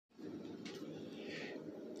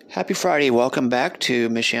Happy Friday. Welcome back to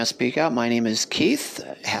Michiana Speak Out. My name is Keith.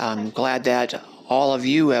 I'm glad that all of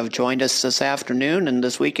you have joined us this afternoon and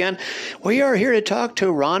this weekend. We are here to talk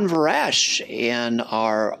to Ron Varash in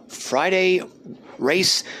our Friday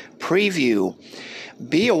race preview.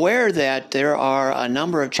 Be aware that there are a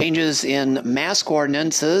number of changes in mask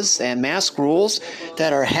ordinances and mask rules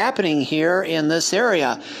that are happening here in this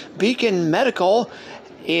area. Beacon Medical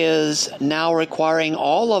is now requiring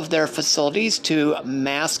all of their facilities to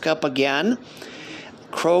mask up again.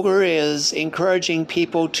 Kroger is encouraging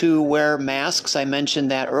people to wear masks. I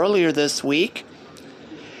mentioned that earlier this week.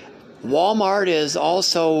 Walmart is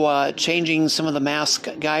also changing some of the mask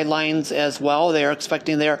guidelines as well. They're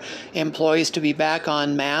expecting their employees to be back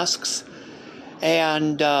on masks.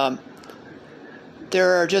 And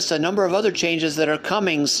there are just a number of other changes that are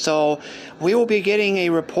coming. So we will be getting a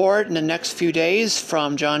report in the next few days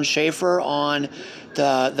from John Schaefer on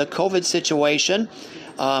the COVID situation.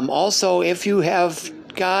 Also, if you have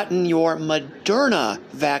gotten your Moderna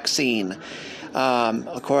vaccine,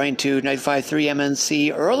 according to 95.3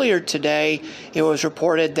 MNC earlier today, it was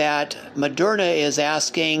reported that Moderna is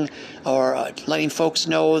asking or letting folks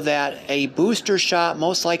know that a booster shot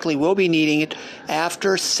most likely will be needing it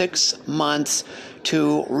after 6 months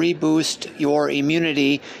to reboost your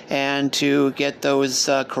immunity and to get those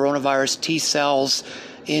coronavirus T cells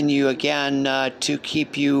in you again to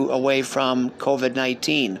keep you away from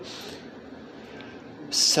COVID-19.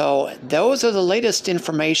 So those are the latest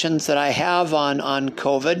informations that I have on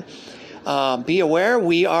COVID. Be aware,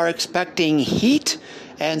 we are expecting heat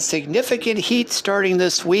and significant heat starting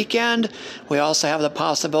this weekend. We also have the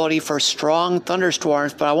possibility for strong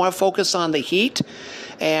thunderstorms, but I want to focus on the heat.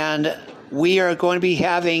 And we are going to be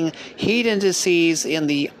having heat indices in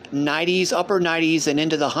the 90s, upper 90s, and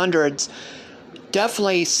into the hundreds,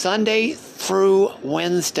 definitely Sunday through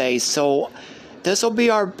Wednesday. So this will be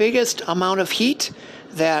our biggest amount of heat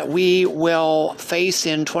that we will face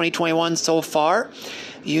in 2021 so far.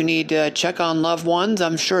 You need to check on loved ones.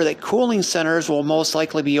 I'm sure that cooling centers will most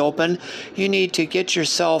likely be open. You need to get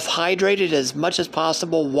yourself hydrated as much as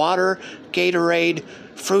possible. Water, Gatorade,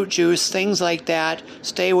 fruit juice, things like that.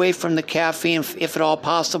 Stay away from the caffeine if at all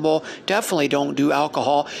possible. Definitely don't do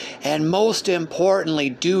alcohol. And most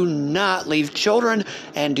importantly, do not leave children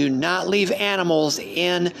and do not leave animals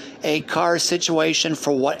in a car situation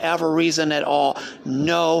for whatever reason at all.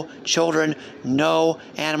 No children, no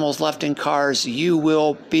animals left in cars. You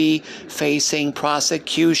will be facing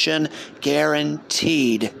prosecution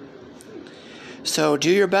guaranteed. So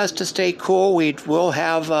do your best to stay cool. We will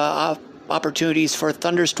have opportunities for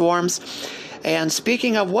thunderstorms. And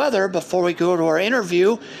speaking of weather, before we go to our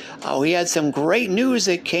interview, we had some great news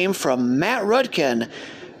that came from Matt Rudkin,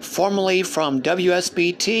 formerly from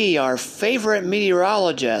WSBT, our favorite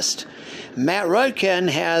meteorologist. Matt Rudkin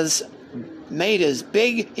has made his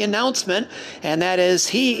big announcement, and that is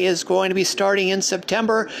he is going to be starting in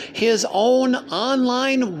September his own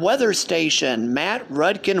online weather station, Matt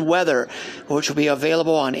Rudkin Weather, which will be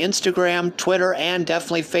available on Instagram, Twitter, and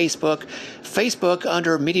definitely Facebook. Facebook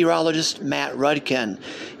under meteorologist Matt Rudkin.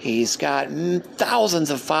 He's got thousands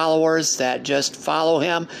of followers that just follow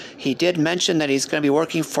him. He did mention that he's going to be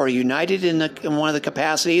working for United in one of the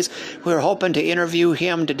capacities. We were hoping to interview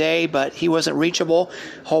him today, but he wasn't reachable.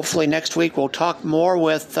 Hopefully next week we'll talk more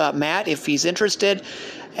with Matt if he's interested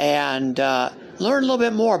and learn a little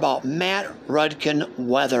bit more about Matt Rudkin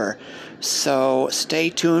Weather. So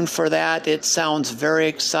stay tuned for that. It sounds very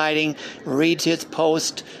exciting. Read his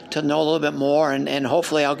post to know a little bit more, and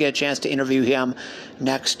hopefully I'll get a chance to interview him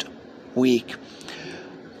next week.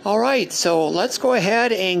 All right, so let's go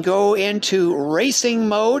ahead and go into racing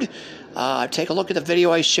mode. Take a look at the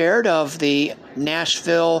video I shared of the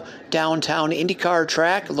Nashville downtown IndyCar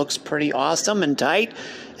track. It looks pretty awesome and tight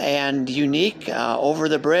and unique over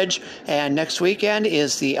the bridge. And next weekend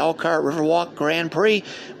is the Elkhart Riverwalk Grand Prix,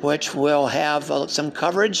 which will have some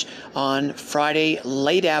coverage on Friday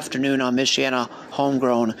late afternoon on Michiana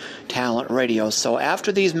Homegrown Talent Radio. So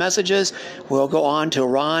after these messages, we'll go on to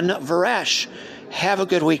Ron Varash. Have a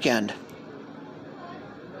good weekend.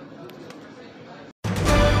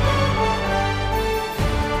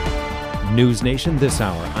 News Nation this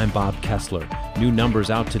hour, I'm Bob Kessler. New numbers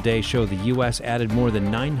out today show the U.S. added more than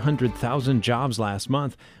 900,000 jobs last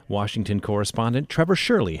month. Washington correspondent Trevor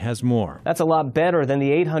Shirley has more. That's a lot better than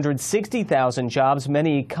the 860,000 jobs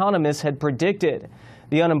many economists had predicted.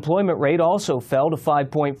 The unemployment rate also fell to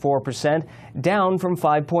 5.4%, down from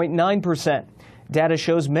 5.9%. Data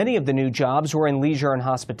shows many of the new jobs were in leisure and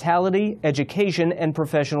hospitality, education, and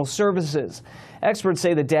professional services. Experts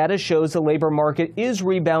say the data shows the labor market is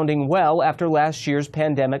rebounding well after last year's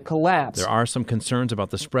pandemic collapse. There are some concerns about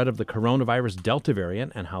the spread of the coronavirus Delta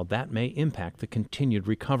variant and how that may impact the continued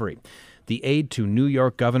recovery. The aide to New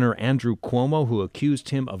York Governor Andrew Cuomo, who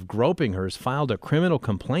accused him of groping her, has filed a criminal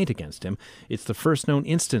complaint against him. It's the first known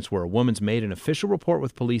instance where a woman's made an official report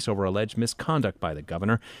with police over alleged misconduct by the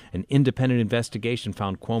governor. An independent investigation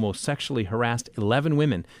found Cuomo sexually harassed 11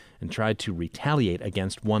 women and tried to retaliate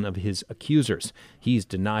against one of his accusers. He's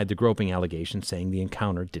denied the groping allegation, saying the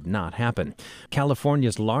encounter did not happen.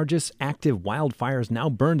 California's largest active wildfires now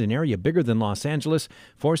burned an area bigger than Los Angeles,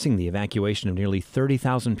 forcing the evacuation of nearly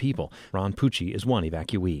 30,000 people. Ron Pucci is one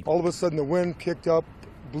evacuee. All of a sudden the wind kicked up,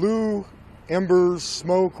 blew embers,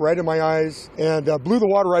 smoke right in my eyes, and blew the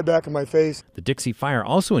water right back in my face. The Dixie Fire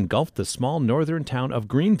also engulfed the small northern town of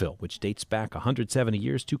Greenville, which dates back 170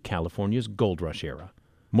 years to California's gold rush era.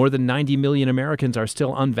 More than 90 million Americans are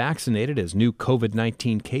still unvaccinated as new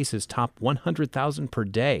COVID-19 cases top 100,000 per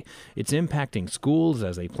day. It's impacting schools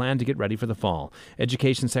as they plan to get ready for the fall.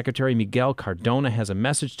 Education Secretary Miguel Cardona has a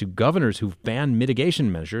message to governors who've banned mitigation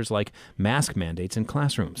measures like mask mandates in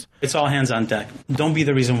classrooms. It's all hands on deck. Don't be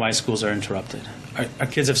the reason why schools are interrupted. Our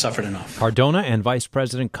kids have suffered enough. Cardona and Vice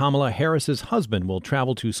President Kamala Harris's husband will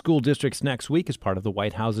travel to school districts next week as part of the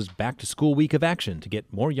White House's Back to School Week of Action to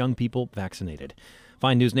get more young people vaccinated.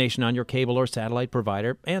 Find News Nation on your cable or satellite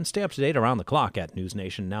provider and stay up to date around the clock at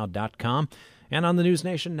newsnationnow.com and on the News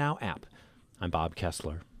Nation Now app. I'm Bob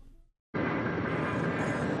Kessler. It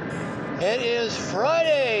is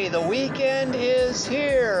Friday. The weekend is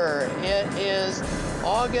here. It is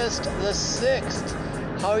August the 6th.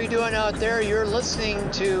 How are you doing out there? You're listening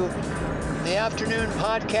to the afternoon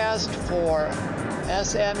podcast for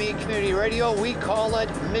SME Community Radio. We call it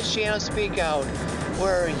Michiana Speak Out,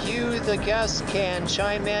 where you, the guest, can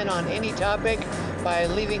chime in on any topic by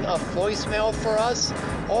leaving a voicemail for us,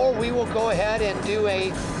 or we will go ahead and do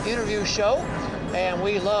a interview show, and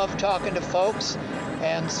we love talking to folks.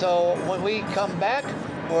 And so when we come back,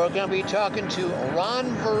 we're going to be talking to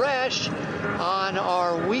Ron Varesh on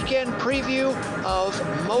our weekend preview of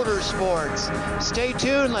motorsports. Stay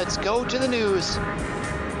tuned. Let's go to the news.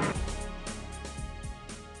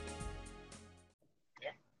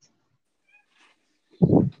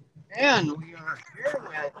 And we are here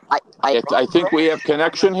with... I think we have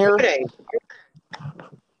connection here.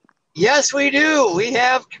 Yes, we do. We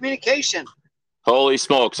have communication. Holy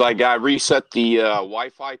smokes. I got reset the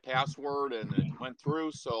Wi-Fi password and it went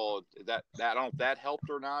through. So that I don't know if that helped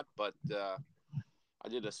or not, but I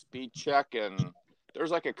did a speed check and there's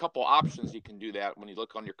like a couple options you can do that when you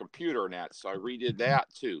look on your computer and that. So I redid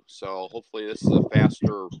that too. So hopefully this is a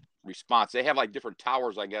faster response. They have like different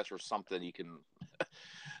towers, I guess, or something you can...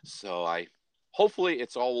 So hopefully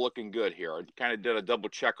it's all looking good here. I kind of did a double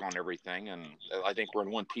check on everything, and I think we're in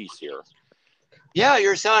one piece here. Yeah,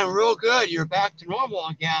 you're sounding real good. You're back to normal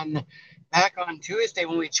again. Back on Tuesday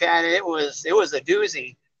when we chatted, it was a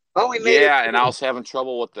doozy, but we made it. Yeah, and I was having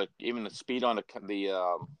trouble with even the speed on the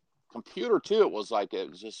computer too. It was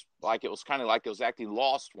kind of like it was acting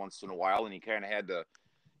lost once in a while, and you kind of had to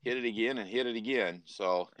hit it again.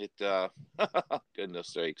 So it, goodness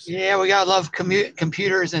sakes. Yeah, we gotta love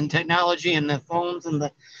computers and technology and the phones and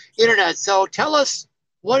the internet. So tell us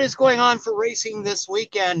what is going on for racing this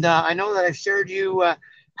weekend. I know that I've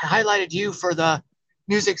highlighted you for the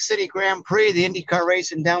Music City Grand Prix, the IndyCar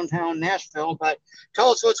race in downtown Nashville, but tell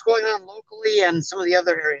us what's going on locally and some of the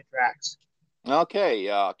other area tracks. Okay,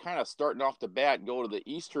 kind of starting off the bat, go to the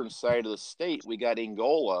eastern side of the state. We got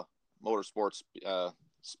Angola Motorsports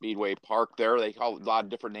Speedway Park there. They call it a lot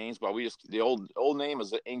of different names, but the old name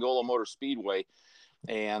is the Angola Motor Speedway,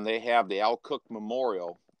 and they have the Al Cook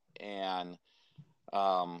Memorial, and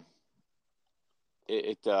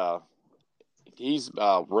he's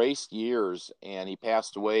raced years, and he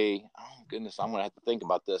passed away. Oh goodness, I'm gonna have to think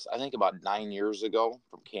about this. I think about 9 years ago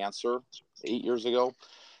from cancer, 8 years ago,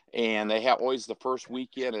 and they have always the first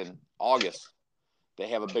weekend in August. They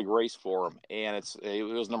have a big race for him, and it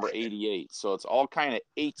was number 88. So it's all kind of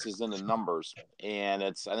eights is in the numbers, and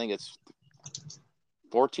I think it's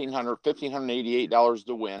 $1,588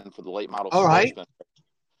 to win for the late model sportsman.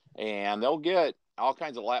 And they'll get all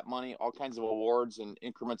kinds of lap money, all kinds of awards in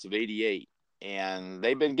increments of 88. And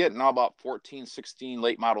they've been getting about 14, 16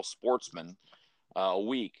 late model sportsmen a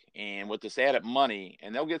week. And with this added money,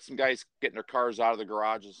 and they'll get some guys getting their cars out of the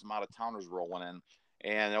garage and some out of towners rolling in.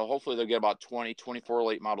 And hopefully they'll get about 20, 24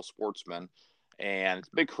 late model sportsmen. And it's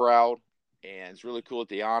a big crowd. And it's really cool that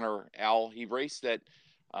they honor Al. He raced at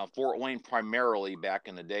Fort Wayne primarily back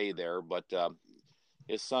in the day there. But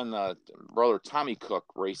his son, brother Tommy Cook,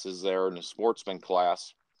 races there in the sportsman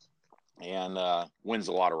class and wins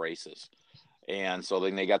a lot of races. And so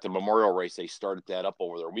then they got the memorial race. They started that up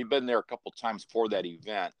over there. We've been there a couple times for that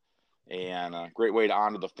event, and a great way to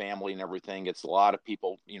honor the family and everything. It's a lot of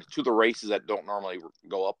people, to the races that don't normally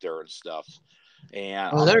go up there and stuff.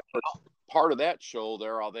 And part of that show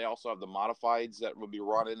there, they also have the modifieds that will be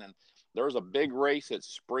running. And there's a big race at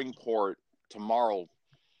Springport tomorrow,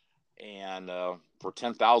 and for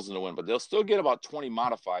 10,000 to win. But they'll still get about 20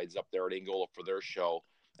 modifieds up there at Angola for their show.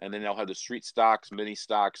 And then they'll have the street stocks, mini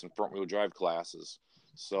stocks, and front wheel drive classes.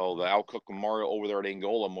 So the Al Cook Memorial over there at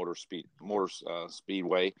Angola Motor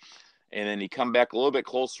Speedway. And then you come back a little bit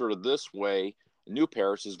closer to this way, New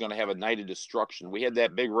Paris is going to have a night of destruction. We had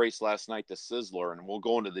that big race last night, the Sizzler, and we'll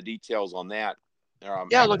go into the details on that.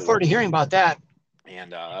 I look forward to hearing about that.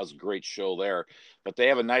 And that was a great show there. But they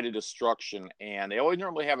have a night of destruction, and they always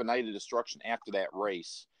normally have a night of destruction after that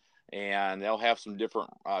race. And they'll have some different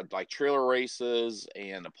like trailer races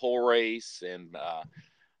and a pole race and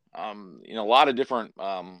a lot of different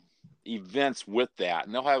events with that.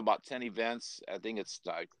 And they'll have about 10 events. I think it's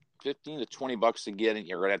 15 to 20 bucks to get in.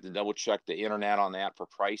 You're gonna have to double check the internet on that for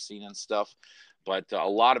pricing and stuff. But a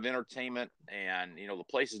lot of entertainment, and the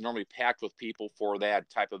place is normally packed with people for that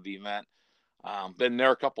type of event. Been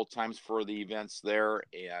there a couple of times for the events there,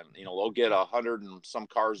 and they'll get 100 and some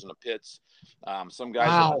cars in the pits. Some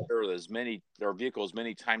guys will there their vehicles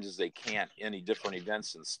many times as they can, any different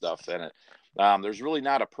events and stuff. And there's really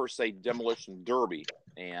not a per se demolition derby,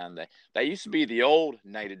 and that used to be the old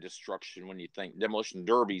night of destruction when you think demolition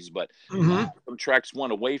derbies. But some tracks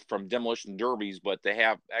went away from demolition derbies, but they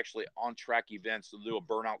have actually on track events. They'll do a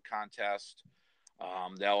burnout contest.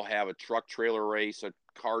 They'll have a truck trailer race, a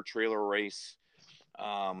car trailer race,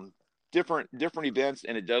 different events,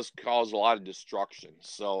 and it does cause a lot of destruction.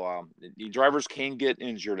 So the drivers can get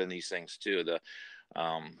injured in these things too.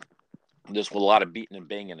 Just with a lot of beating and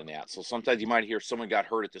banging in that. So sometimes you might hear someone got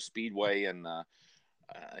hurt at the speedway, and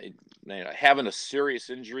having a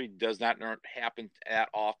serious injury does not happen that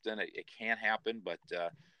often. It can happen, but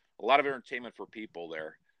a lot of entertainment for people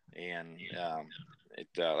there. And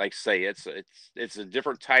like I say, it's a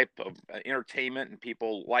different type of entertainment, and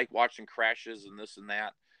people like watching crashes and this and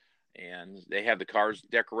that. And they have the cars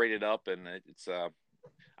decorated up, and it's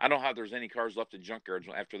I don't know how there's any cars left in junkyards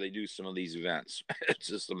after they do some of these events. It's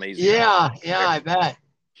just amazing. Yeah, I bet.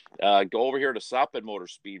 Go over here to South Bend Motor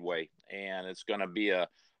Speedway, and it's going to be a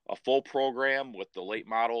full program with the late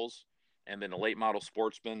models, and then the late model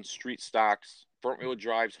sportsmen, street stocks, front wheel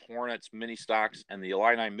drives, Hornets, mini stocks, and the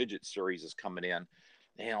Illini Midget Series is coming in.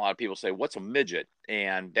 And a lot of people say, what's a midget?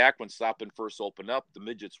 And back when South Bend first opened up, the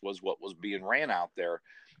midgets was what was being ran out there.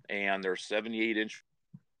 And they're 78-inch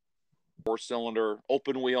 4-cylinder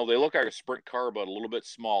open wheel. They look like a sprint car, but a little bit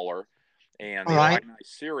smaller. And the Illini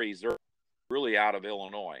Series, they're really out of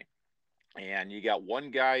Illinois. And you got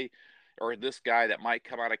one guy or this guy that might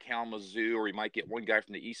come out of Kalamazoo, or you might get one guy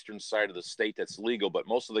from the eastern side of the state that's legal, but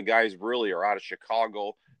most of the guys really are out of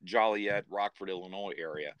Chicago, Joliet, Rockford, Illinois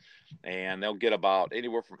area. And they'll get about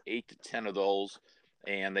anywhere from 8 to 10 of those.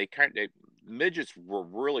 And midgets were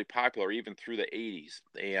really popular even through the 80s.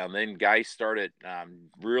 And then guys started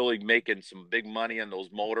really making some big money on those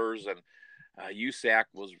motors, and USAC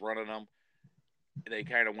was running them. They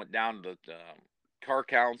kind of went down to car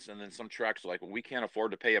counts, and then some tracks were like, well, we can't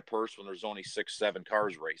afford to pay a purse when there's only 6-7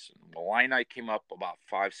 cars racing. Well, Illini came up about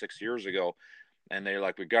 5-6 years ago, and they're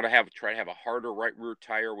like, we got to try to have a harder right rear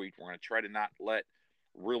tire. We're going to try to not let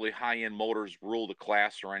really high-end motors rule the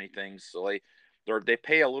class or anything. So they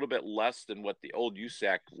pay a little bit less than what the old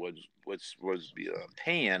USAC was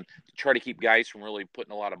paying to try to keep guys from really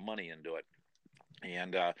putting a lot of money into it.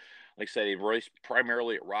 And like I said, they raced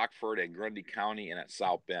primarily at Rockford, at Grundy County, and at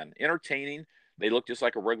South Bend. Entertaining. They look just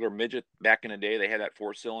like a regular midget back in the day. They had that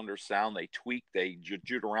 4-cylinder sound. They tweak, they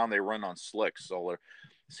juke around, they run on slicks. So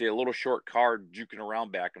see a little short car juking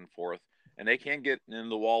around back and forth. And they can get in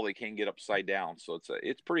the wall. They can get upside down. So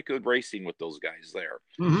it's pretty good racing with those guys there.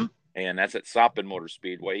 Mm-hmm. And that's at South Bend Motor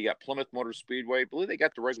Speedway. You got Plymouth Motor Speedway. I believe they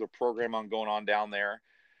got the regular program going on down there.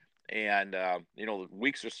 And, the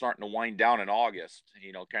weeks are starting to wind down in August.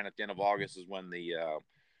 Kind of at the end of August is when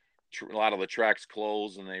a lot of the tracks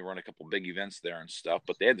close, and they run a couple big events there and stuff.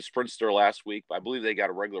 But they had the Sprintster last week. I believe they got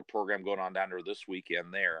a regular program going on down there this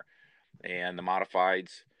weekend there. And the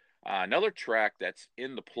Modifieds. Another track that's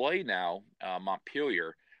in the play now,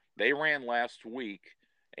 Montpelier, they ran last week,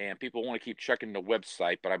 and people want to keep checking the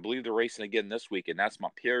website, but I believe they're racing again this week, and that's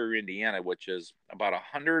Montpelier, Indiana, which is about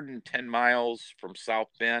 110 miles from South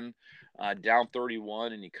Bend, down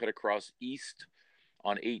 31, and you cut across east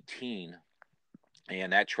on 18.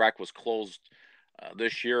 and that track was closed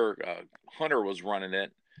this year. Hunter was running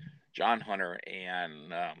it, John Hunter,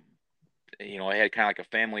 and it had kind of like a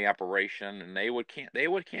family operation, and they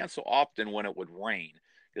would cancel often when it would rain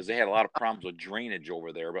because they had a lot of problems with drainage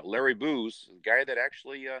over there. But Larry Booz, the guy that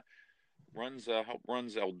actually runs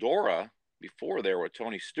Eldora before there with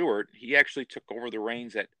Tony Stewart, he actually took over the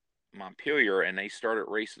reins at Montpelier, and they started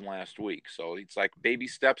racing last week. So it's like baby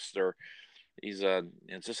steps.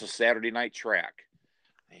 It's just a Saturday night track,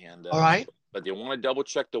 and All right. but they want to double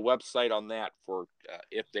check the website on that for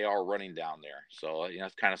if they are running down there. So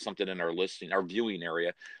it's kind of something in our viewing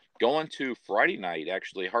area. Going to Friday night,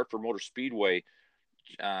 actually, Hartford Motor Speedway,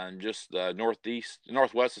 just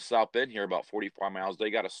northwest of South Bend here, about 45 miles. They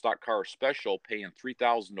got a stock car special paying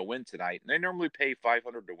 $3,000 to win tonight. And they normally pay $500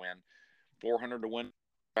 to win, $400 to win.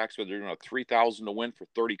 But they're doing a $3,000 to win for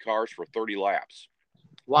 30 cars for 30 laps.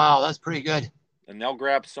 Wow, that's pretty good. And they'll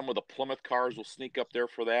grab some of the Plymouth cars, will sneak up there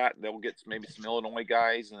for that. They'll get maybe some Illinois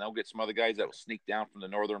guys, and they'll get some other guys that will sneak down from the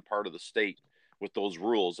northern part of the state with those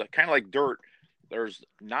rules. Kind of like dirt, there's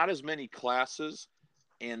not as many classes,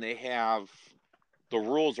 and the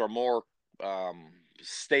rules are more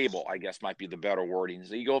stable, I guess might be the better wording.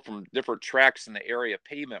 So you go from different tracks in the area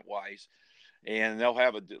pavement-wise, and they'll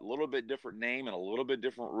have a little bit different name and a little bit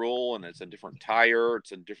different rule, and it's a different tire,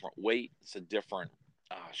 it's a different weight, it's a different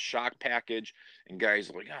shock package, and guys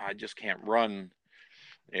are like, I just can't run.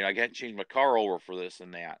 I got to change my car over for this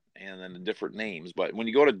and that, and then the different names. But when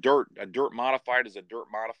you go to dirt, a dirt modified is a dirt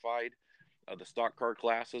modified. The stock car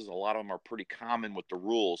classes, a lot of them are pretty common with the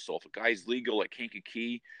rules. So if a guy's legal at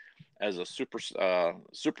Kankakee as a super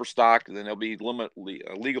stock, then they'll be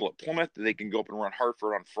legal at Plymouth. They can go up and run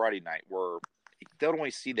Hartford on Friday night, where you don't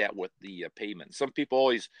always see that with the pavement. Some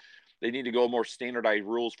people they need to go more standardized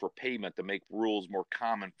rules for pavement to make rules more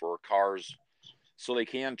common for cars so they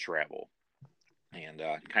can travel. And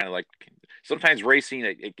kind of like sometimes racing,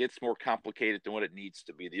 it gets more complicated than what it needs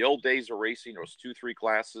to be. The old days of racing, there was 2-3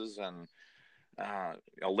 classes, and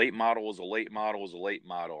a late model was a late model was a late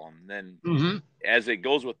model. And then as it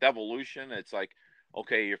goes with evolution, it's like,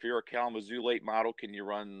 okay, if you're a Kalamazoo late model, can you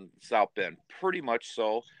run South Bend? Pretty much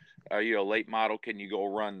so. Are you a late model? Can you go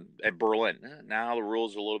run at Berlin? Now the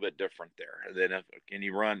rules are a little bit different there. Then can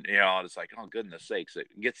you run? It's like, oh goodness sakes!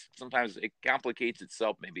 Sometimes it complicates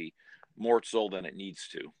itself maybe more so than it needs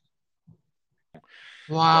to.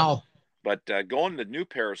 Wow! But going to New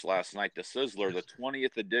Paris last night, the Sizzler, the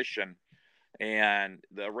 20th edition, and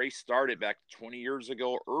the race started back 20 years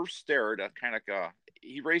ago. Irv Starrett,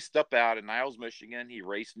 he raced up out in Niles, Michigan. He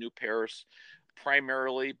raced New Paris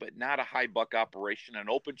primarily, but not a high buck operation, an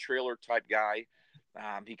open trailer type guy.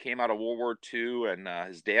 He came out of World War II, and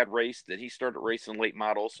his dad raced, and he started racing late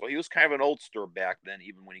models. So he was kind of an oldster back then,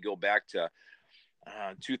 even when you go back to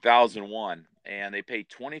 2001. And they paid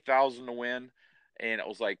 $20,000 to win, and it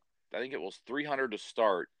was like, I think it was $300 to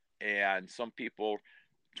start. And some people,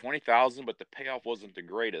 $20,000, but the payoff wasn't the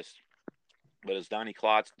greatest. But as Donnie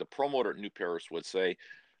Klotz, the promoter at New Paris, would say,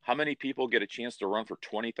 how many people get a chance to run for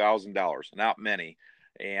 $20,000? Not many.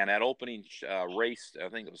 And at opening race, I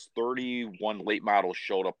think it was 31 late models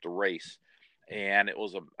showed up to race. And it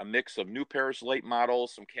was a mix of New Paris late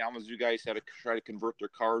models. Some Kalamazoo guys had to try to convert their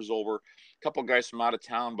cars over. A couple guys from out of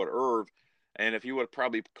town, but Irv. And if you would have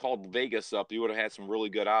probably called Vegas up, you would have had some really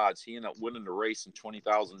good odds. He ended up winning the race in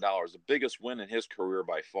 $20,000, the biggest win in his career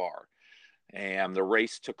by far. And the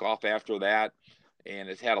race took off after that. And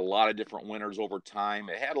it's had a lot of different winners over time.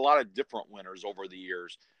 It had a lot of different winners over the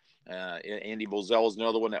years. Andy Bozell is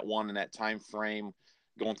another one that won in that time frame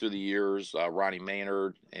going through the years. Ronnie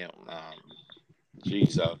Maynard. And,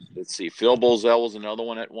 let's see. Phil Bozell was another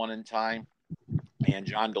one at one in time. And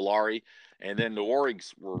John Delary. And then the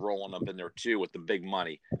Origs were rolling up in there too with the big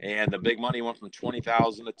money. And the big money went from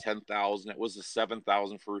 $20,000 to $10,000. It was the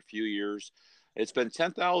 $7,000 for a few years. It's been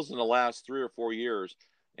 $10,000 the last 3 or 4 years.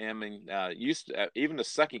 I mean, even the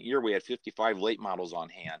second year we had 55 late models on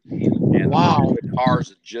hand, and wow, the cars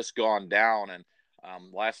had just gone down. And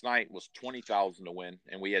last night was $20,000 to win,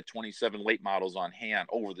 and we had 27 late models on hand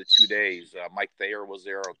over the 2 days. Mike Thayer was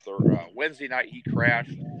there on Wednesday night. He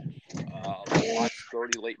crashed. Watts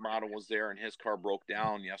 30 late model was there, and his car broke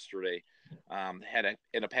down yesterday. Ended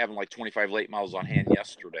up having like 25 late models on hand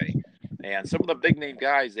yesterday. And some of the big name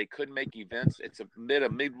guys, they couldn't make events. It's a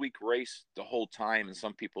midweek race the whole time. And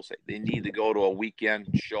some people say they need to go to a weekend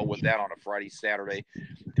show with that on a Friday, Saturday,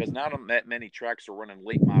 because not that many tracks are running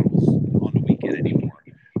late models on the weekend anymore.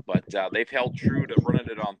 But they've held true to running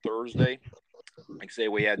it on Thursday. Like I say,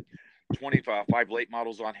 we had 25 late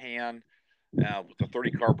models on hand. With the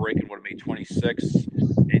 30 car break, it would have made 26.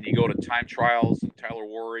 And you go to time trials, and Tyler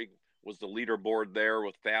Warrig was the leaderboard there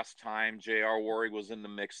with fast time. J.R. Warwick was in the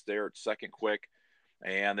mix there at second quick.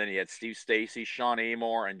 And then he had Steve Stacy, Sean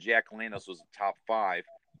Amor, and Jack Lannis was the top 5.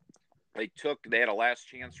 They had a last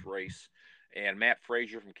chance race, and Matt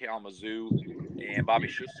Frazier from Kalamazoo and Bobby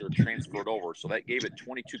Schistler transferred over. So that gave it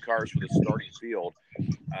 22 cars for the starting field.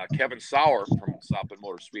 Kevin Sauer from South Bend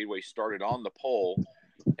Motor Speedway started on the pole,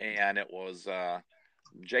 and it was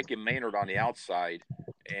Jacob Maynard on the outside.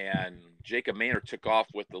 And Jacob Maynard took off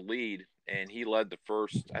with the lead, and he led the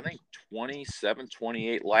first, I think, 27,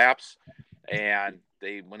 28 laps. And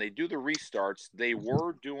when they do the restarts, they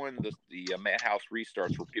were doing the Madhouse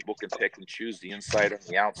restarts where people can pick and choose the inside and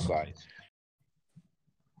the outside.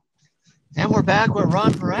 And we're back with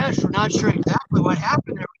Ron Parash. We're not sure exactly what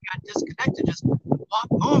happened there. We got disconnected. Just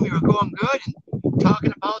boom, you were going good and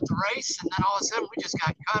talking about the race, and then all of a sudden we just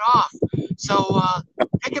got cut off. So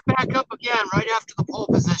pick it back up again right after the pole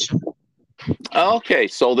position. Okay,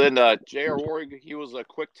 so then J.R. Warwick, he was a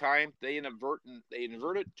quick time. They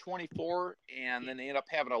inverted 24, and then they ended up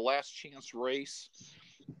having a last chance race.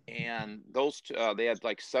 And those they had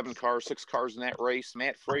like 6 cars in that race.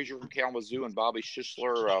 Matt Frazier from Kalamazoo and Bobby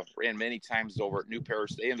Schistler ran many times over at New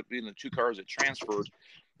Paris. They ended up being the 2 cars that transferred.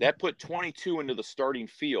 That put 22 into the starting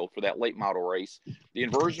field for that late model race. The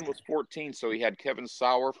inversion was 14, so he had Kevin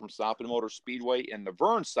Sauer from South Bend Motor Speedway and the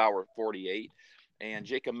Vern Sauer 48. And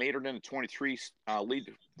Jacob Maynard in the 23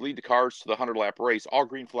 lead the cars to the 100-lap race, all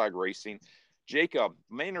green flag racing. Jacob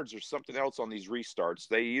Maynard's are something else on these restarts.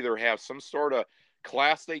 They either have some sort of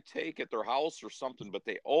class they take at their house or something, but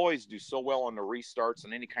they always do so well on the restarts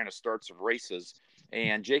and any kind of starts of races.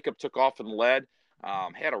 And Jacob took off and led,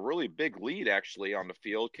 had a really big lead actually on the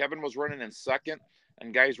field. Kevin was running in second,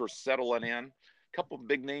 and guys were settling in. A couple of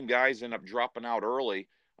big name guys ended up dropping out early.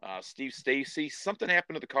 Steve Stacy, something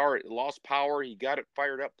happened to the car. It lost power. He got it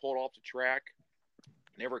fired up, pulled off the track,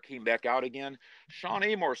 never came back out again. Sean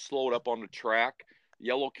Amor slowed up on the track.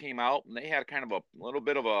 Yellow came out, and they had kind of a little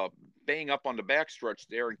bit of a bang up on the backstretch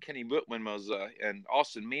there, and Kenny Whitman and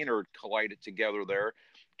Austin Maynard collided together there.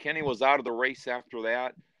 Kenny was out of the race after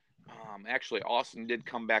that. Actually, Austin did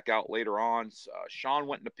come back out later on. Sean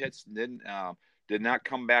went into pits and did not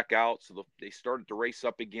come back out, so they started to race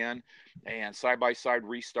up again, and side-by-side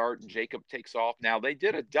restart, and Jacob takes off. Now, they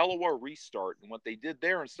did a Delaware restart, and what they did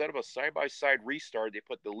there, instead of a side-by-side restart, they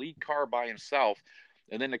put the lead car by himself,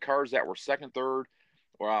 and then the cars that were second, third,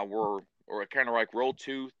 were kind of like row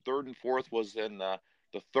 2, third and fourth was in the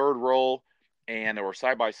third row, and they were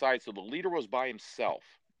side-by-side, so the leader was by himself,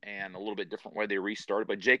 and a little bit different way they restarted,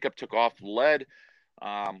 but Jacob took off, led,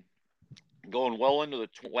 going well into the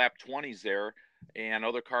lap 20s there, and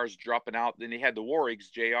other cars dropping out. Then they had the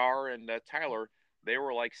Warwicks, JR and Tyler. They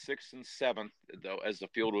were like 6th and 7th though, as the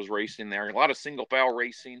field was racing there. A lot of single file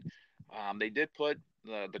racing. They did put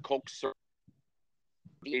the Coke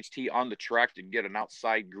DHT on the track to get an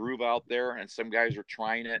outside groove out there, and some guys are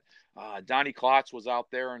trying it. Donnie Klotz was out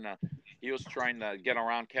there, and he was trying to get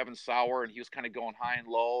around Kevin Sauer, and he was kind of going high and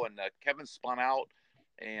low, and Kevin spun out,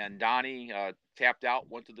 and Donnie tapped out,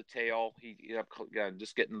 went to the tail. He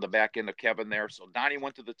just getting the back end of Kevin there. So Donnie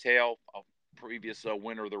went to the tail, a previous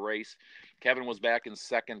winner of the race. Kevin was back in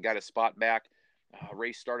second, got his spot back.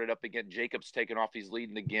 Race started up again. Jacob's taking off. He's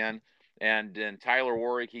leading again. And then Tyler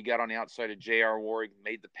Warwick, he got on the outside of J.R. Warwick,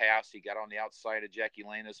 made the pass. He got on the outside of Jackie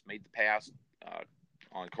Lannis, made the pass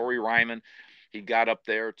on Corey Ryman. He got up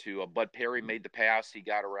there to Bud Perry, made the pass. He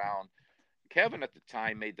got around. Kevin at the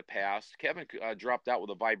time made the pass. Kevin dropped out with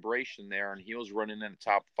a vibration there, and he was running in the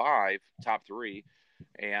top 3.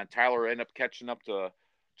 And Tyler ended up catching up to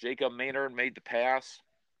Jacob Maynard, made the pass,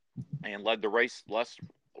 and led the race.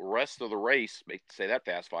 Rest of the race, say that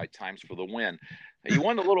fast 5 times for the win. He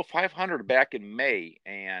won the little 500 back in May,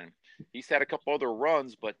 and he's had a couple other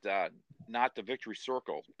runs, but not the victory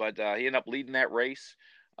circle. But he ended up leading that race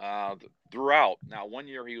throughout. Now, one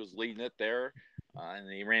year he was leading it there,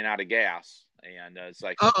 and he ran out of gas. And it's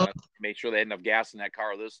like, made sure they had enough gas in that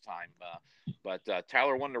car this time. But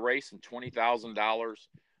Tyler won the race and $20,000.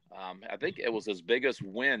 I think it was his biggest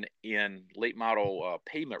win in late model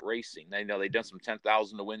pavement racing. They know they've done some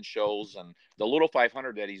 10,000 to win shows, and the little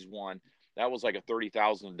 500 that he's won, that was like a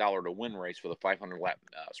 $30,000 to win race for the 500 lap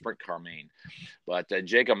sprint car main. But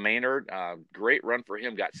Jacob Maynard, great run for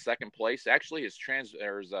him, got second place. Actually, his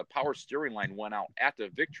power steering line went out at the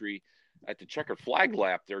victory at the checkered flag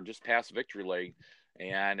lap there, just past victory lane.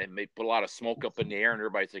 And it may put a lot of smoke up in the air, and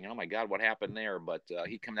everybody's thinking, oh my God, what happened there? But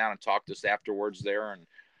he come down and talked to us afterwards there, and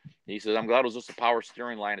he said, I'm glad it was just a power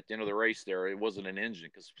steering line at the end of the race there. It wasn't an engine,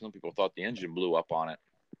 because some people thought the engine blew up on it.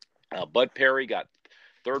 Bud Perry got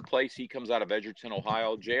third place. He comes out of Edgerton,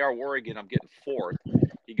 Ohio. J.R. Warwick, I'm getting fourth.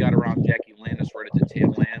 he got around Jackie Landis right at the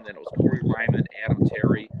tail end. Then it was Corey Ryman, Adam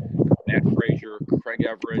Terry, Matt Frazier, Craig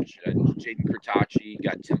Everidge, Jaden Kurtachi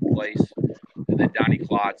got 10th place, and then Donnie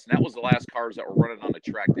Klotz. And that was the last cars that were running on the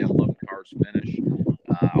track. They had 11 cars finish.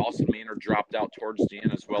 Austin Maynard dropped out towards the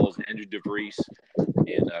end, as well as Andrew DeVries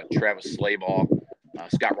and Travis Slayball.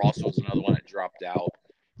 Scott Ross was another one that dropped out.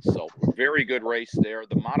 So very good race there.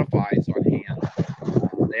 The modifieds on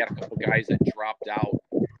hand. They had a couple guys that dropped out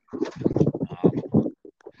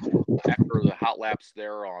after the hot laps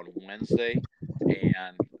there on Wednesday,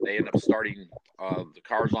 and they ended up starting the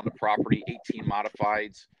cars on the property, 18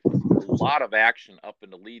 modifieds. A lot of action up in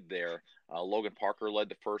the lead there. Logan Parker led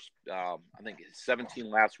the first, I think, 17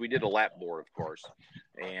 laps. We did a lap board, of course,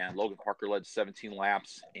 and Logan Parker led 17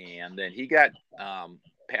 laps, and then he got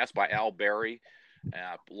passed by Al Berry.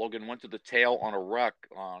 Logan went to the tail on a wreck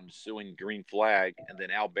on suing green flag, and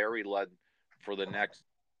then Al Berry led for the next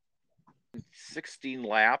 16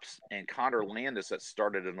 laps, and Connor Landis, that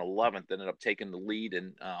started in 11th, ended up taking the lead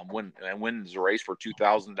and wins the race for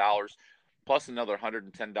 $2,000 plus another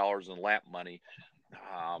 $110 in lap money.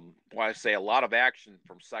 Well, I say a lot of action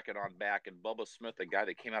from second on back, and Bubba Smith, a guy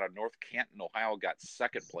that came out of North Canton, Ohio, got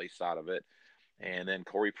second place out of it. And then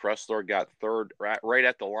Corey Pressler got third, right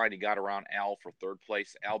at the line. He got around Al for third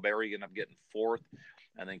place. Al Berry ended up getting fourth.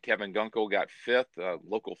 And then Kevin Gunko got fifth,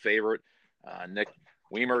 local favorite. Nick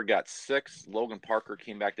Weimer got sixth. Logan Parker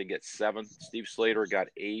came back to get seventh. Steve Slater got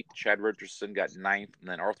eighth. Chad Richardson got ninth. And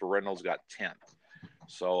then Arthur Reynolds got 10th.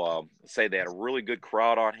 So say they had a really good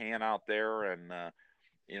crowd on hand out there. And,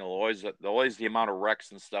 always the amount of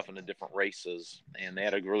wrecks and stuff in the different races. And they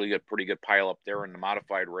had a pretty good pile up there in the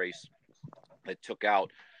modified race. They took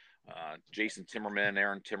out Jason Timmerman,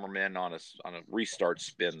 Aaron Timmerman on a restart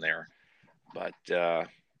spin there. But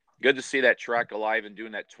good to see that track alive and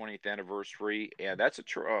doing that 20th anniversary. And that's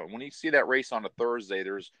when you see that race on a Thursday,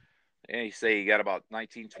 you got about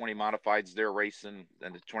 19, 20 modifieds there racing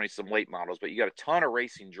and the 20 some late models, but you got a ton of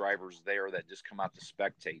racing drivers there that just come out to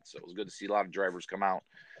spectate. So it was good to see a lot of drivers come out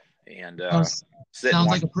and sounds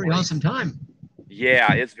like a pretty awesome time.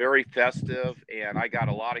 Yeah, it's very festive, and I got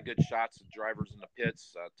a lot of good shots of drivers in the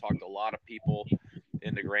pits. Talked to a lot of people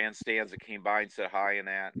in the grandstands that came by and said hi and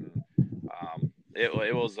that. And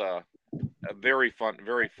it was a very fun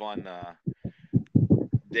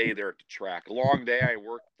day there at the track. A long day. I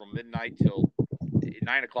worked from midnight till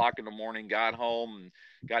 9 o'clock in the morning, got home and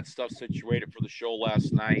got stuff situated for the show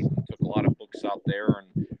last night. Took a lot of books out there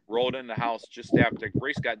and rolled in the house just after the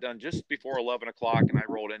race got done, just before 11 o'clock, and I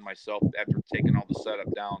rolled in myself after taking all the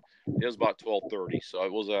setup down. It was about 12:30, so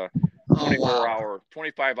it was a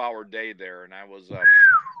 25-hour day there, and I was, of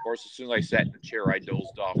course, as soon as I sat in the chair, I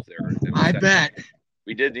dozed off there. And I bet.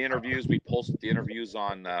 We did the interviews. We posted the interviews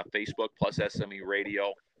on Facebook plus SME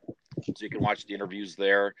Radio, so you can watch the interviews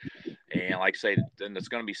there. And like I say, then it's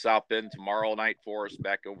going to be South Bend tomorrow night for us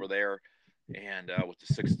back over there. And with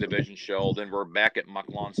the 6th Division show, then we're back at Muck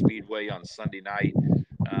Lawn Speedway on Sunday night.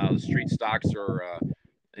 The street stocks are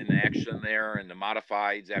in action there, and the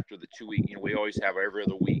modifieds after the 2 week. We always have every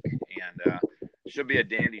other week, and should be a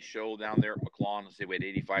dandy show down there at McLawn. Let's say we had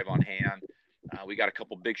 85 on hand. We got a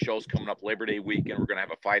couple big shows coming up Labor Day weekend. We're going to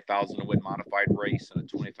have a 5,000 to win modified race and a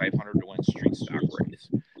 2,500 to win street stock race.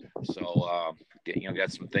 So,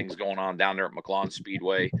 got some things going on down there at McLawn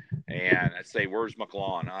Speedway. And I'd say, where's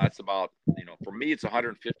McLawn? That's about, for me, it's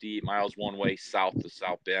 158 miles one way south to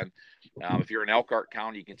South Bend. If you're in Elkhart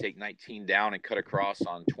County, you can take 19 down and cut across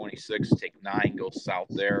on 26, take 9, go south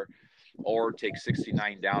there, or take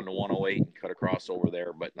 69 down to 108 and cut across over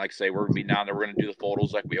there. But like I say, we're going to be down there. We're going to do the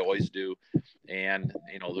photos like we always do, and,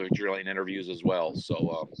 the drilling interviews as well.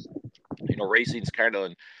 So, racing's kind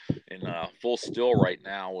of in full still right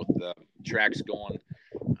now with the tracks going,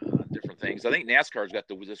 different things. I think NASCAR's got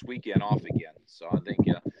this weekend off again. So I think,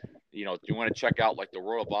 if you want to check out like the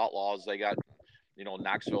World of Outlaws, they got,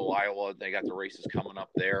 Knoxville, Iowa, they got the races coming up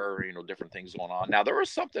there, different things going on. Now, there was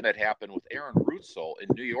something that happened with Aaron Rutzel in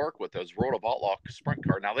New York with those World of Outlaw sprint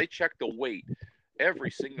car. Now, they check the weight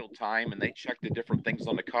every single time, and they check the different things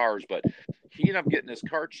on the cars, but he ended up getting his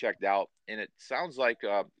car checked out, and it sounds like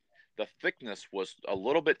the thickness was a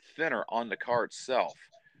little bit thinner on the car itself.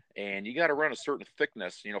 And you got to run a certain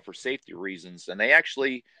thickness, for safety reasons. And they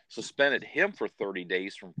actually suspended him for 30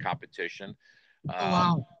 days from competition.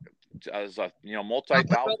 Wow. As a,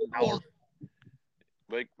 multi-$1,000.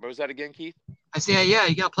 What was that again, Keith? I say, yeah,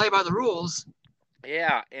 you got to play by the rules.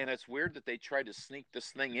 Yeah, and it's weird that they tried to sneak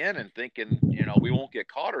this thing in and thinking, we won't get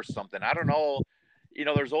caught or something. I don't know.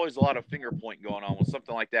 There's always a lot of finger point going on when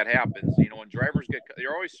something like that happens. When drivers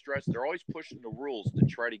they're always stressed. They're always pushing the rules to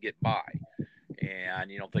try to get by. And,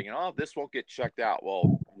 thinking, this won't get checked out.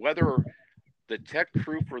 Well, whether the tech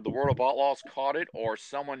crew for the World of Outlaws caught it or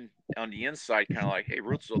someone on the inside kind of like, hey,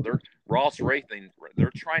 Rutzel, they're Ross Racing,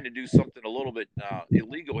 they're trying to do something a little bit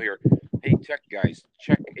illegal here. Hey, tech guys,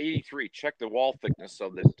 check 83, check the wall thickness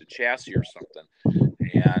of the chassis or something.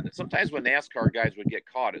 And sometimes when NASCAR guys would get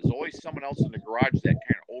caught, it's always someone else in the garage that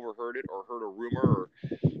kind of overheard it or heard a rumor or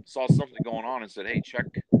saw something going on and said, hey, check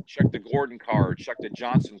the Gordon car, or check the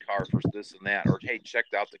Johnson car for this and that, or hey, check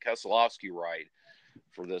out the Keselowski ride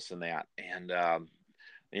for this and that. And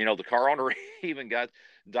the car owner even got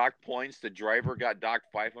docked points. The driver got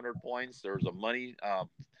docked 500 points. There was a money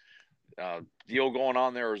deal going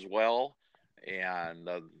on there as well. And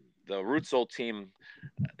the Rutzel team,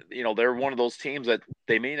 they're one of those teams that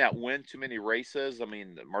they may not win too many races. I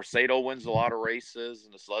mean, Marcedo wins a lot of races,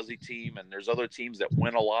 and the Sluzzy team, and there's other teams that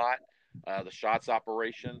win a lot. The Shots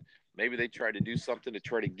operation, maybe they try to do something to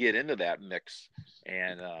try to get into that mix.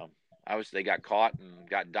 And obviously they got caught and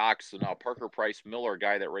got docked. So now Parker Price Miller, a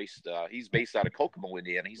guy that raced, he's based out of Kokomo,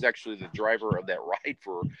 Indiana. He's actually the driver of that ride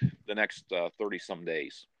for the next 30-some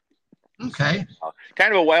days. Okay.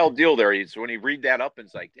 Kind of a wild deal there. When you read that up, and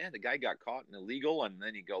it's like, the guy got caught in illegal, and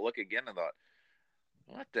then you go look again and thought,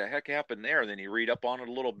 what the heck happened there? And then you read up on it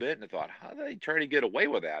a little bit and I thought, how did they try to get away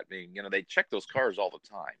with that? I mean, they check those cars all the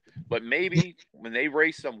time. But maybe when they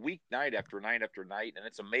race them night after night after night, and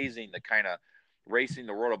it's amazing the kind of racing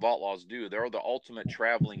the World of Outlaws do. They're the ultimate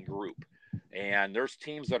traveling group. And there's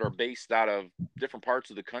teams that are based out of different parts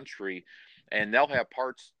of the country, and they'll have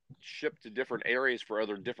parts shipped to different areas for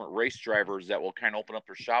other different race drivers that will kind of open up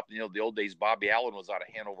their shop. The old days, Bobby Allen was out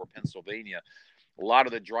of Hanover, Pennsylvania. A lot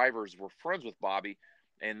of the drivers were friends with Bobby,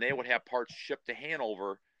 and they would have parts shipped to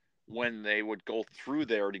Hanover when they would go through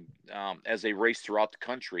there as they race throughout the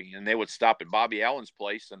country. And they would stop at Bobby Allen's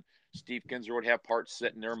place, and Steve Kinzer would have parts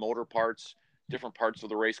sitting there, motor parts, different parts of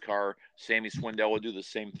the race car. Sammy Swindell would do the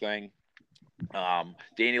same thing.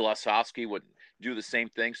 Danny Lasowski would do the same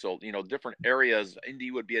thing. So, different areas.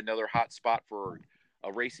 Indy would be another hot spot for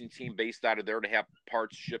a racing team based out of there to have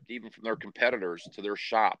parts shipped even from their competitors to their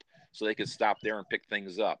shop, so they could stop there and pick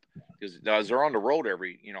things up. Because as they're on the road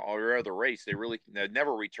every other race, they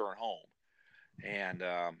never return home. And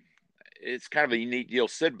it's kind of a unique deal.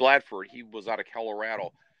 Sid Bladford, he was out of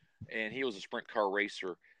Colorado, and he was a sprint car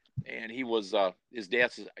racer. And he was, his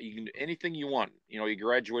dad says, you can do anything you want. You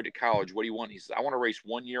graduated college. What do you want? He says, I want to race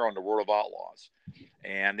 1 year on the World of Outlaws.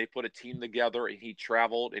 And they put a team together, and he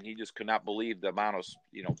traveled, and he just could not believe the amount of,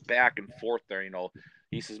 back and forth there.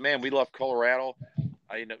 He says, man, we left Colorado.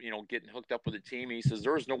 I ended up, getting hooked up with the team. He says,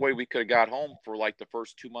 there was no way we could have got home for like the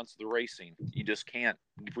first 2 months of the racing. You just can't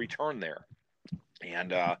return there.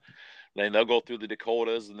 And then they'll go through the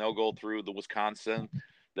Dakotas, and they'll go through the Wisconsin.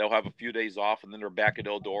 They'll have a few days off, and then they're back at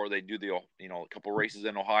Eldora. They do a couple races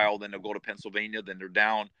in Ohio. Then they'll go to Pennsylvania. Then they're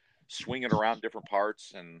down, swinging around different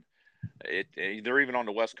parts. And they're even on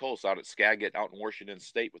the West Coast, out at Skagit, out in Washington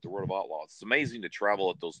State with the World of Outlaws. It's amazing to travel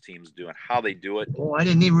what those teams do and how they do it. Oh, I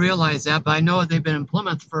didn't even realize that, but I know they've been in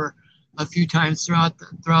Plymouth for a few times throughout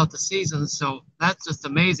the season. So that's just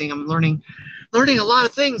amazing. I'm learning a lot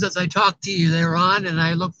of things as I talk to you there, Ron, and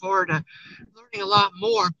I look forward to learning a lot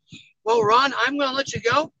more. Well, Ron, I'm going to let you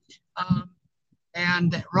go.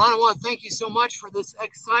 And Ron, I want to thank you so much for this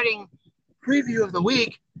exciting preview of the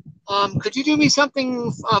week. Could you do me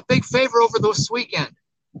a big favor over this weekend?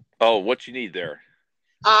 Oh, what you need there?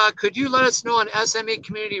 Could you let us know on SME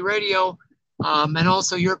Community Radio and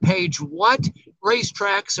also your page what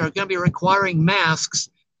racetracks are going to be requiring masks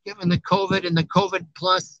given the COVID and the COVID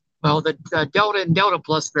plus, the Delta and Delta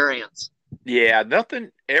plus variants? Yeah, nothing.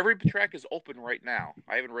 Every track is open right now.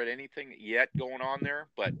 I haven't read anything yet going on there,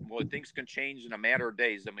 but things can change in a matter of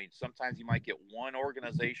days. I mean, sometimes you might get one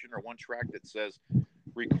organization or one track that says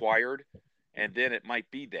required, and then it might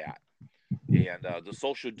be that. And the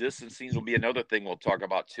social distancing will be another thing we'll talk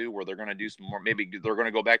about too, where they're going to do some more. Maybe they're going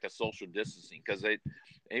to go back to social distancing because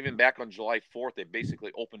even back on July 4th, they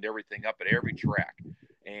basically opened everything up at every track.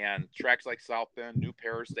 And tracks like South Bend, New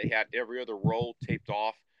Paris, they had every other row taped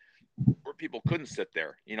off, where people couldn't sit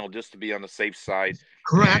there, just to be on the safe side.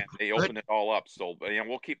 Correct. And they opened it all up. So,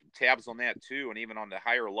 we'll keep tabs on that too. And even on the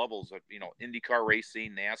higher levels of, IndyCar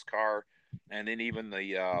racing, NASCAR, and then even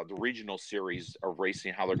the regional series of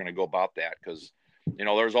racing, how they're going to go about that. Because,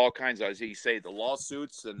 there's all kinds of, as you say, the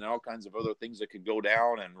lawsuits and all kinds of other things that could go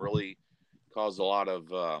down and really cause a lot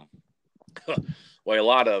of,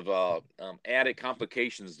 added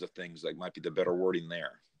complications to things. That might be the better wording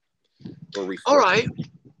there. All right.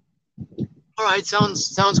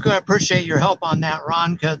 Sounds good. I appreciate your help on that,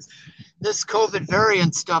 Ron, because this COVID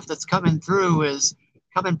variant stuff that's coming through is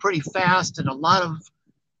coming pretty fast, and a lot of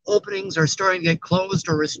openings are starting to get closed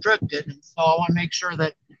or restricted. And so I want to make sure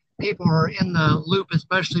that people are in the loop,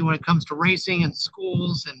 especially when it comes to racing and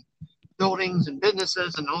schools and buildings and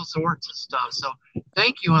businesses and all sorts of stuff. So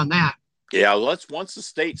thank you on that. Yeah, once the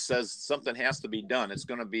state says something has to be done, it's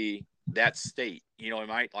going to be that state. It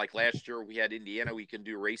might, like last year we had Indiana, we can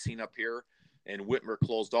do racing up here, and Whitmer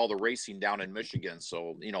closed all the racing down in Michigan.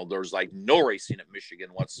 So, there's like no racing at Michigan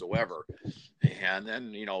whatsoever. And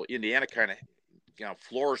then, Indiana kind of,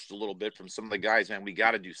 flourished a little bit from some of the guys, man, we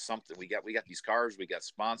got to do something. We got these cars, we got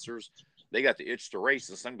sponsors, they got the itch to race.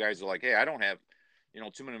 And some guys are like, hey, I don't have,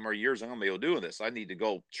 too many more years I'm going to be able to do this. I need to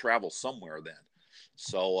go travel somewhere then.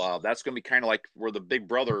 So that's going to be kind of like where the big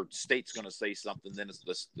brother state's going to say something. Then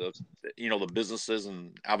it's the businesses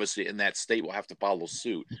and obviously in that state will have to follow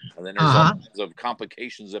suit. And then there's all kinds of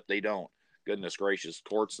complications if they don't. Goodness gracious,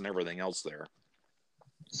 courts and everything else there.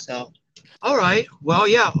 So, all right. Well,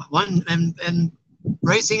 yeah. And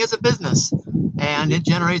racing is a business, and it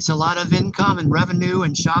generates a lot of income and revenue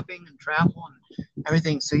and shopping and travel and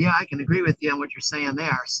everything. So, yeah, I can agree with you on what you're saying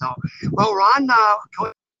there. So, well, Ron,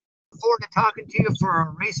 look forward to talking to you for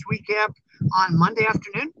a race recap on Monday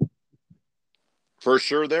afternoon. For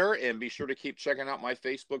sure there, and be sure to keep checking out my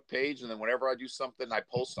Facebook page, and then whenever I do something, I'm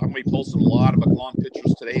going to be posting a lot of McClellan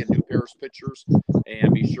pictures today and New Paris pictures,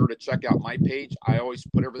 and be sure to check out my page. I always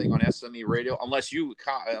put everything on SME Radio, unless you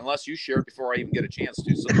share it before I even get a chance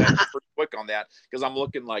to. Sometimes I'm pretty quick on that, because I'm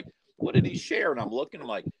looking like, what did he share? And I'm looking, I'm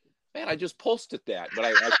like, man, I just posted that, but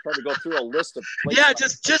I try to go through a list of places. Yeah,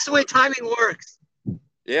 just the way timing works.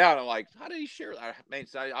 Yeah, and I'm like, how did he share that? I mean,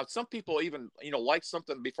 some people even, like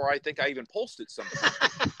something before I think I even posted something.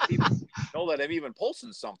 Even know that I'm even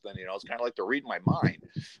posting something, it's kind of like to read my mind.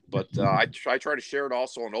 But I try to share it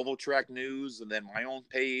also on Oval Track News, and then my own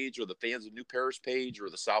page, or the Fans of New Paris page,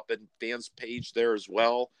 or the South Bend Fans page there as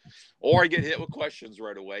well. Or I get hit with questions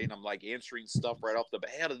right away, and I'm like answering stuff right off the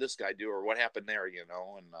bat. How did this guy do, or what happened there, and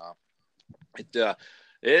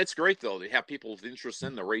it's great though to have people with interest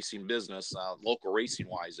in the racing business, local racing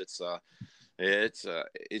wise. It's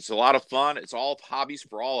a lot of fun. It's all hobbies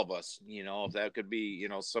for all of us. If that could be,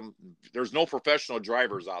 there's no professional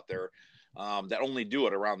drivers out there that only do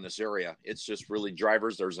it around this area. It's just really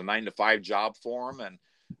drivers. There's a 9-to-5 job for them, and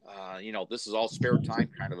this is all spare time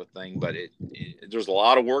kind of a thing. But there's a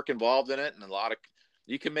lot of work involved in it, and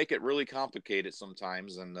you can make it really complicated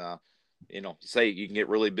sometimes, and say you can get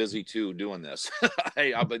really busy too doing this.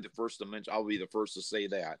 I'll be the first to mention. I'll be the first to say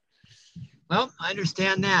that. Well, I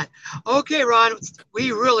understand that. Okay, Ron,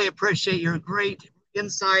 we really appreciate your great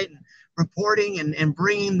insight and reporting and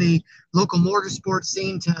bringing the local motorsports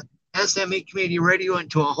scene to SME Community Radio and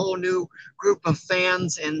to a whole new group of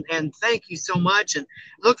fans. And thank you so much. And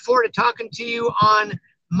look forward to talking to you on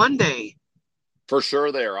Monday. For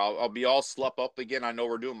sure there. I'll be all slept up again. I know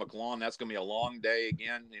we're doing McClellan. That's going to be a long day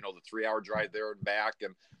again, the 3-hour drive there and back,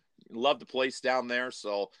 and love the place down there.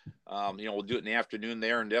 So, we'll do it in the afternoon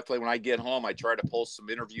there. And definitely when I get home, I try to post some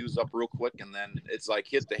interviews up real quick, and then it's like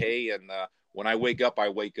hit the hay. And when I wake up, I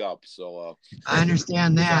wake up. So I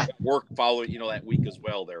understand that. Work following, that week as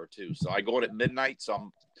well there too. So I go in at midnight. So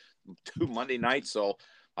I'm to Monday night. So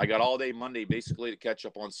I got all day Monday basically to catch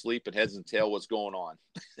up on sleep and heads and tail what's going on.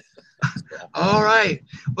 So. All right.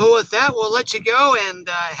 Well, with that, we'll let you go and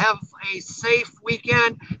have a safe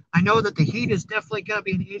weekend. I know that the heat is definitely going to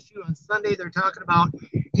be an issue on Sunday. They're talking about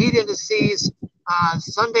heat indices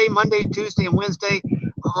Sunday, Monday, Tuesday, and Wednesday,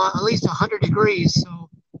 at least 100 degrees. So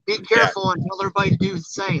be careful and tell everybody to do the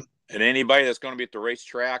same. And anybody that's going to be at the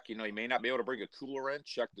racetrack, you may not be able to bring a cooler in.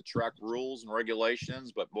 Check the track rules and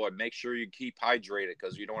regulations, but boy, make sure you keep hydrated,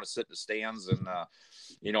 because you don't want to sit in the stands and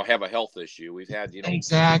have a health issue. We've had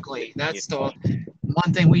exactly. That's the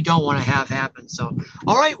one thing we don't want to have happen. So,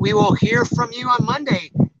 all right, we will hear from you on Monday,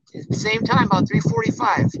 same time, about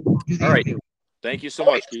 3:45. All right. Thank you so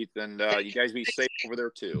much, Keith, and you guys be safe over there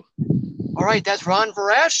too. All right, that's Ron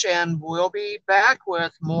Varesh, and we'll be back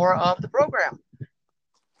with more of the program.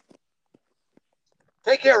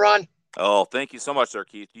 Take care, Ron. Oh, thank you so much, sir,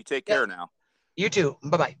 Keith. You take care now. You too.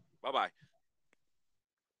 Bye-bye. Bye-bye.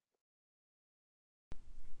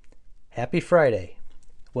 Happy Friday.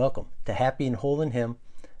 Welcome to Happy and Whole in Him.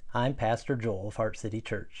 I'm Pastor Joel of Heart City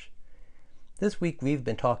Church. This week we've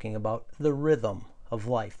been talking about the rhythm of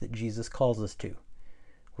life that Jesus calls us to.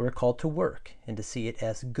 We're called to work and to see it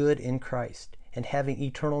as good in Christ and having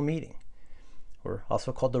eternal meaning. We're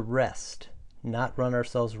also called to rest, not run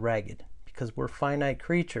ourselves ragged, because we're finite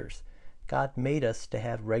creatures. God made us to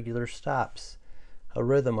have regular stops, a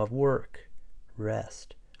rhythm of work,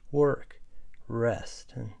 rest, work,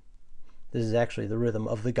 rest. And this is actually the rhythm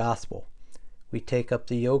of the gospel. We take up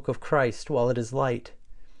the yoke of Christ while it is light.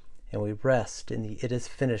 and we rest in the "it is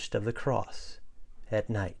finished" of the cross at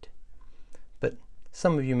night. But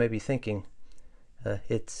some of you may be thinking,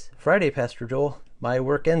 it's Friday, Pastor Joel. My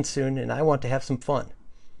work ends soon, and I want to have some fun.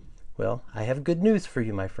 Well, I have good news for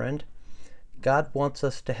you, my friend. God wants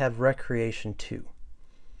us to have recreation too.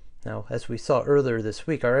 Now, as we saw earlier this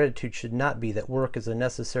week, our attitude should not be that work is a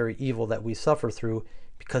necessary evil that we suffer through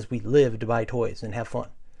because we live to buy toys and have fun.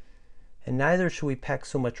 And neither should we pack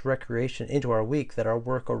so much recreation into our week that our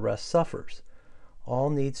work or rest suffers.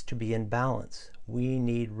 All needs to be in balance. We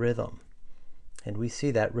need rhythm. And we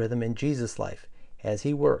see that rhythm in Jesus' life. As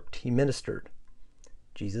he worked, he ministered.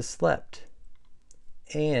 Jesus slept.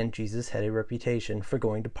 And Jesus had a reputation for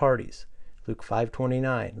going to parties. Luke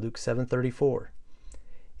 5:29, Luke 7:34.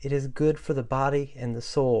 It is good for the body and the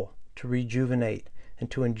soul to rejuvenate and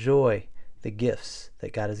to enjoy the gifts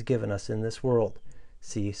that God has given us in this world.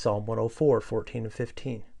 See Psalm 104, 14 and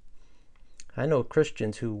 15. I know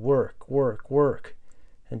Christians who work,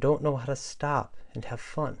 and don't know how to stop and have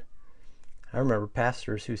fun. I remember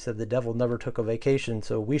pastors who said the devil never took a vacation,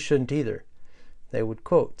 so we shouldn't either. They would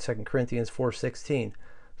quote 2 Corinthians 4:16,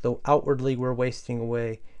 though outwardly we're wasting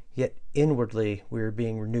away, yet inwardly we are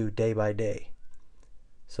being renewed day by day.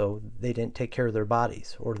 So they didn't take care of their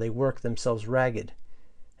bodies, or they worked themselves ragged.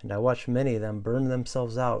 And I watched many of them burn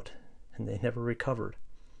themselves out, and they never recovered.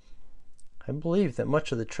 I believe that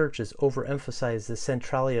much of the church has overemphasized the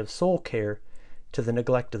centrality of soul care to the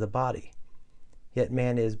neglect of the body. Yet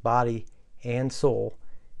man is body and soul.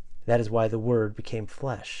 That is why the Word became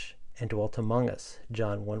flesh and dwelt among us,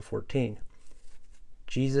 John 1:14.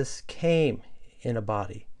 Jesus came in a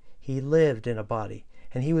body. He lived in a body.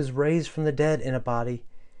 And he was raised from the dead in a body.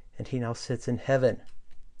 And he now sits in heaven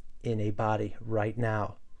in a body right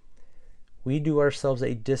now. We do ourselves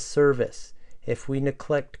a disservice if we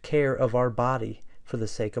neglect care of our body for the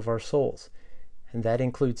sake of our souls. And that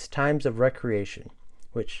includes times of recreation,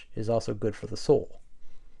 which is also good for the soul.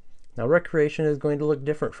 Now, recreation is going to look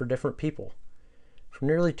different for different people. For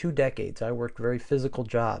nearly 2 decades, I worked very physical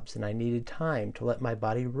jobs, and I needed time to let my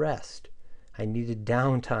body rest. I needed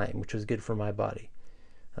downtime, which was good for my body.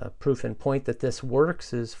 Proof in point that this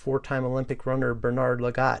works is 4-time Olympic runner Bernard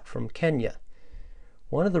Lagat from Kenya.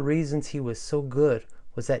 One of the reasons he was so good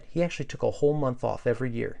was that he actually took a whole month off every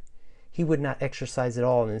year. He would not exercise at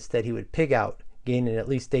all, and instead he would pig out, gaining at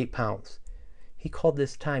least 8 pounds. He called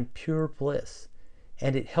this time pure bliss,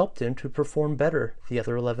 and it helped him to perform better the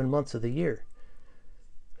other 11 months of the year.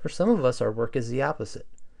 For some of us, our work is the opposite.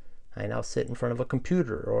 I now sit in front of a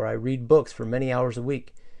computer, or I read books for many hours a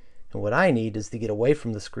week. And what I need is to get away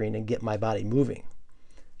from the screen and get my body moving.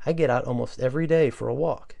 I get out almost every day for a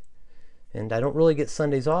walk. And I don't really get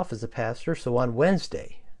Sundays off as a pastor, so on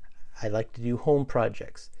Wednesday, I like to do home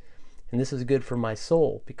projects. And this is good for my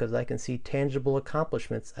soul because I can see tangible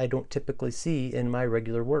accomplishments I don't typically see in my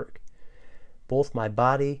regular work. Both my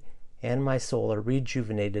body and my soul are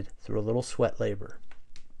rejuvenated through a little sweat labor.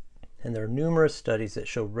 And there are numerous studies that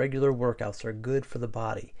show regular workouts are good for the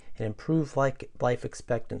body and improve life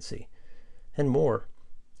expectancy. And more,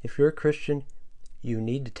 if you're a Christian, you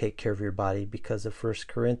need to take care of your body because of 1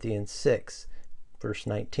 Corinthians 6, verse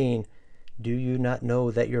 19. Do you not know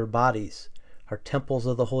that your bodies are temples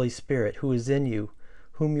of the Holy Spirit who is in you,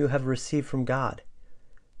 whom you have received from God?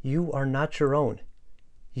 You are not your own.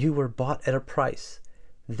 You were bought at a price.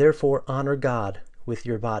 Therefore honor God with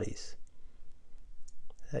your bodies.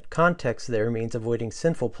 That context there means avoiding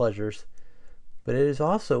sinful pleasures, but it is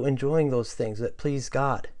also enjoying those things that please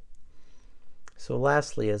God. So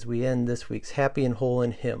lastly, as we end this week's Happy and Whole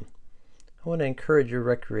in Him, I want to encourage your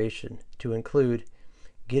recreation to include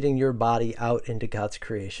getting your body out into God's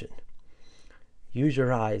creation. Use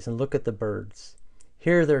your eyes and look at the birds.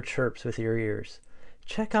 Hear their chirps with your ears.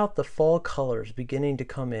 Check out the fall colors beginning to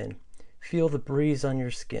come in. Feel the breeze on your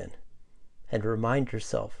skin. And remind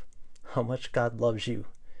yourself how much God loves you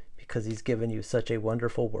because He's given you such a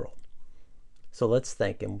wonderful world. So let's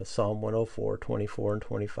thank Him with Psalm 104, 24, and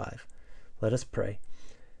 25. Let us pray.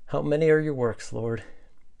 How many are your works, Lord?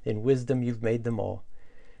 In wisdom you've made them all.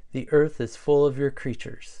 The earth is full of your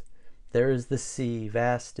creatures. There is the sea,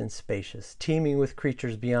 vast and spacious, teeming with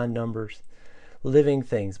creatures beyond numbers, living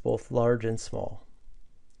things both large and small.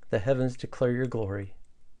 The heavens declare your glory.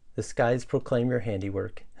 The skies proclaim your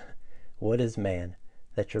handiwork. What is man,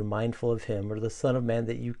 that you're mindful of him, or the Son of Man,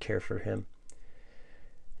 that you care for him?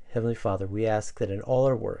 Heavenly Father, we ask that in all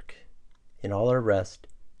our work, in all our rest,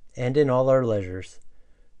 and in all our leisures,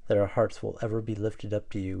 that our hearts will ever be lifted up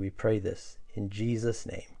to you. We pray this in Jesus'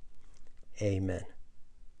 name. Amen.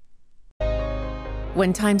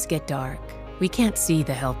 When times get dark, we can't see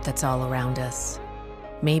the help that's all around us.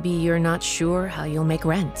 Maybe you're not sure how you'll make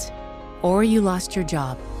rent, or you lost your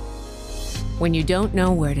job. When you don't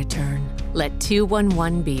know where to turn, let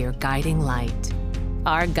 211 be your guiding light.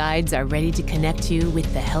 Our guides are ready to connect you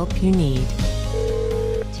with the help you need.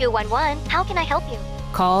 211, how can I help you?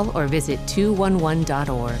 Call or visit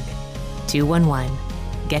 211.org. 211.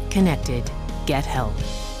 Get connected. Get help.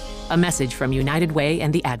 A message from United Way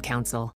and the Ad Council.